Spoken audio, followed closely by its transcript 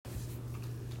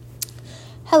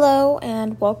Hello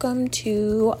and welcome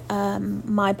to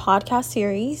my podcast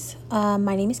series.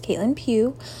 My name is Caitlin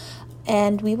Pugh,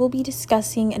 and we will be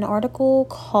discussing an article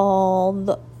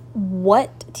called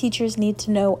What Teachers Need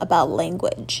to Know About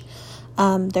Language.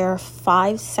 There are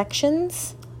 5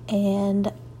 sections,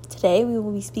 and today we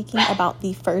will be speaking about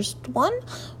the first one,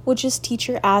 which is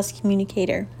teacher as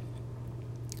communicator.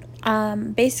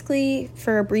 Basically,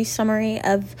 for a brief summary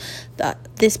of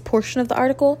this portion of the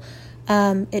article,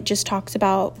 it just talks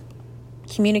about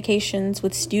communications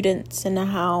with students and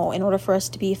how, in order for us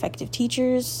to be effective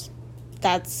teachers,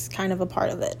 that's kind of a part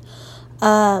of it.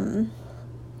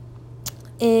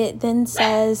 It then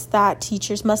says that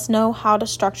teachers must know how to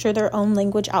structure their own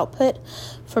language output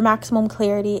for maximum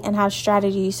clarity and have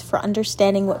strategies for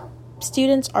understanding what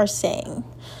students are saying.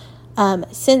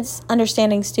 Since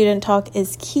understanding student talk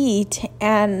is key to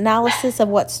analysis of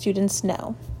what students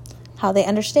know, how they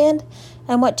understand,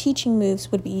 and what teaching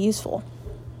moves would be useful,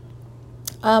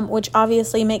 which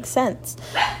obviously makes sense.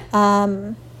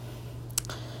 In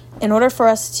order for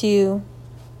us to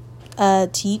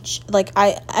teach,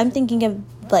 I'm thinking of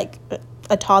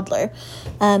a toddler.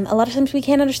 A lot of times we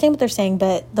can't understand what they're saying,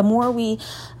 but the more we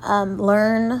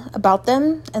learn about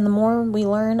them and the more we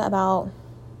learn about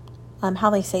how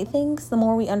they say things, the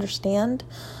more we understand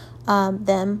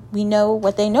them. We know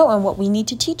what they know and what we need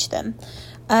to teach them.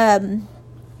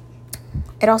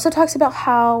 It also talks about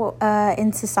how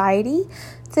in society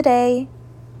today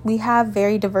we have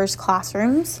very diverse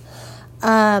classrooms,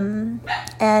 and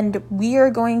we are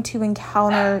going to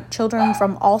encounter children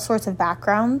from all sorts of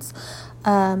backgrounds,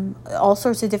 all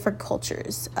sorts of different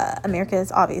cultures. America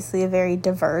is obviously a very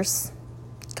diverse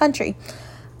country.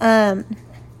 And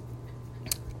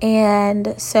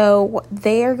so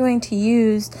they are going to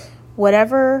use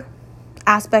whatever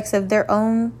aspects of their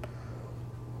own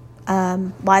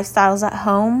lifestyles at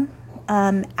home,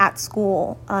 at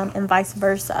school, and vice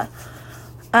versa.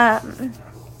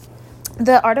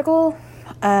 The article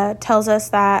tells us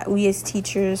that we as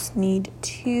teachers need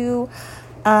to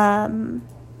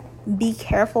be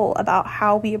careful about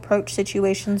how we approach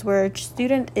situations where a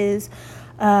student is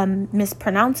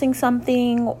mispronouncing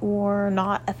something or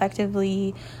not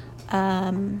effectively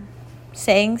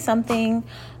saying something,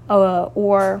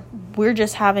 or we're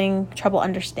just having trouble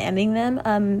understanding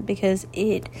them because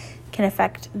it can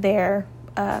affect their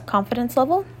confidence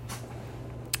level.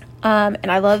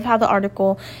 And I love how the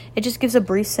article, it just gives a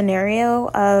brief scenario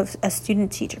of a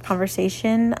student-teacher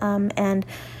conversation, and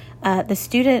the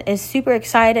student is super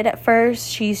excited at first.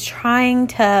 She's trying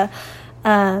to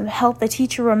help the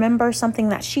teacher remember something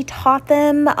that she taught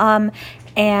them,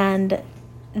 and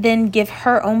then give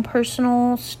her own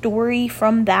personal story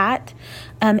from that.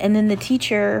 And then the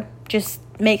teacher just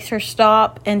makes her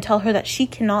stop and tell her that she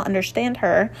cannot understand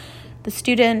her. The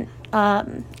student,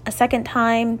 a second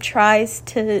time, tries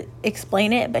to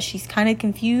explain it, but she's kind of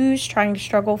confused, trying to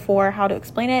struggle for how to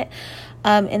explain it.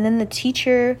 And then the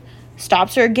teacher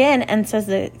stops her again and says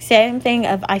the same thing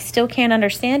of, "I still can't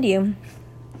understand you."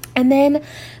 And then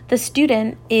the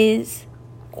student is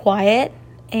quiet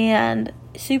and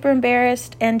super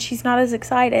embarrassed, and she's not as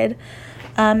excited.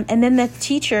 And then the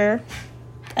teacher,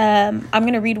 I'm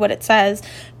going to read what it says,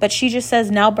 but she just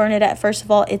says, "Now, Bernadette, first of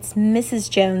all, it's Mrs.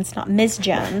 Jones, not Ms.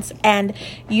 Jones. And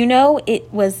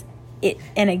it was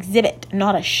an exhibit,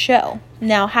 not a show.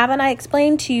 Now, haven't I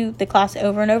explained to the class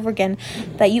over and over again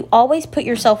that you always put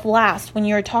yourself last when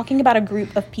you're talking about a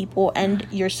group of people and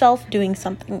yourself doing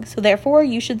something? So therefore,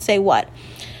 you should say what?"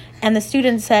 And the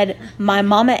student said, "My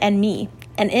mama and me."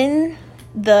 And in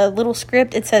the little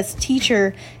script, it says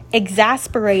teacher,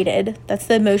 exasperated, that's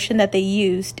the emotion that they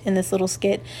used in this little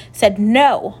skit, said,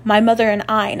 "No, my mother and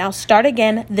I. Now start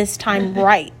again, this time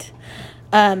right."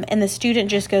 And the student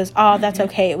just goes, "Oh, that's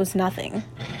okay. It was nothing."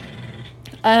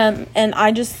 And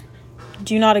I just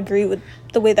do not agree with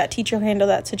the way that teacher handled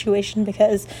that situation,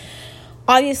 because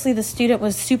obviously the student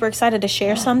was super excited to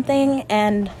share something,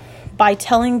 and by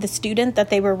telling the student that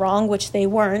they were wrong, which they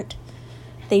weren't,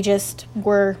 they just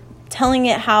were telling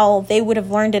it how they would have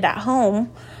learned it at home,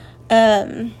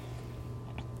 the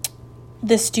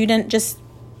student just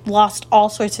lost all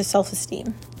sorts of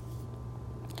self-esteem.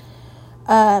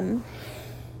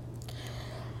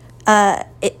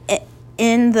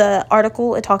 In the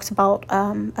article, it talks about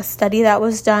a study that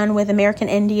was done with American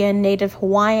Indian, Native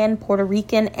Hawaiian, Puerto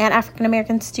Rican, and African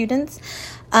American students.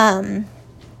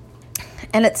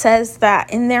 And it says that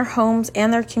in their homes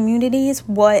and their communities,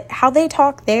 how they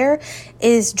talk there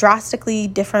is drastically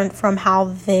different from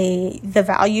how the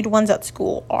valued ones at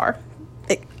school are.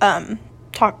 They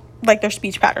talk, like, their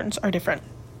speech patterns are different.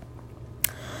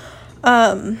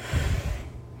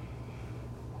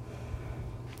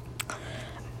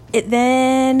 It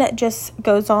then just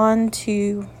goes on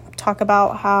to talk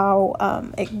about how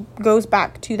it goes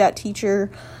back to that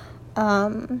teacher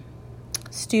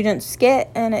student skit,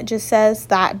 and it just says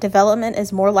that development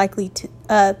is more likely to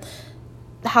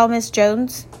how Miss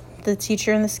Jones, the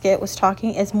teacher in the skit, was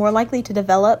talking, is more likely to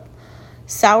develop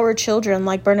sour children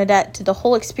like Bernadette to the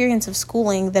whole experience of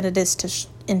schooling than it is to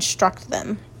instruct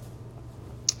them.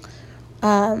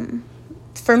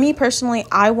 For me personally,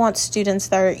 I want students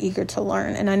that are eager to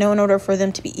learn, and I know in order for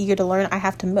them to be eager to learn, I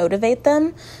have to motivate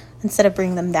them instead of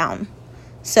bring them down.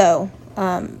 So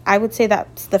I would say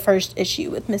that's the first issue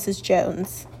with Mrs.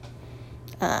 Jones,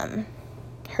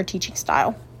 her teaching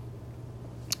style.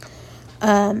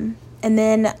 And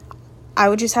then I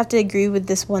would just have to agree with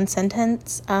this one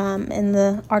sentence in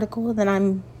the article.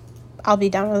 Then I'll be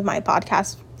done with my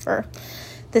podcast for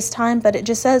this time. But it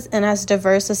just says, and as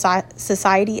diverse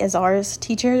society as ours,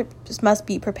 teachers must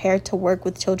be prepared to work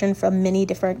with children from many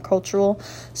different cultural,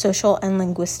 social, and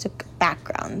linguistic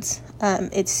backgrounds.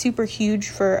 It's super huge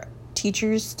for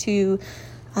teachers to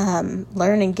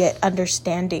learn and get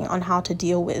understanding on how to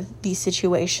deal with these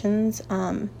situations,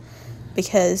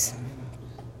 because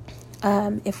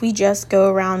if we just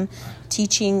go around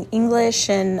teaching English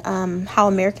and how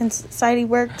American society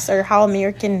works, or how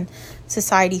American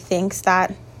society thinks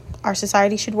that our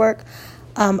society should work,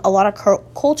 a lot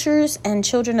of cultures and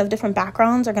children of different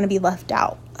backgrounds are going to be left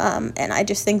out. And I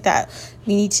just think that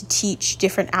we need to teach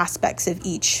different aspects of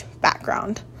each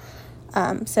background.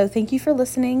 So thank you for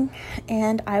listening,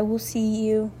 and I will see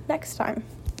you next time.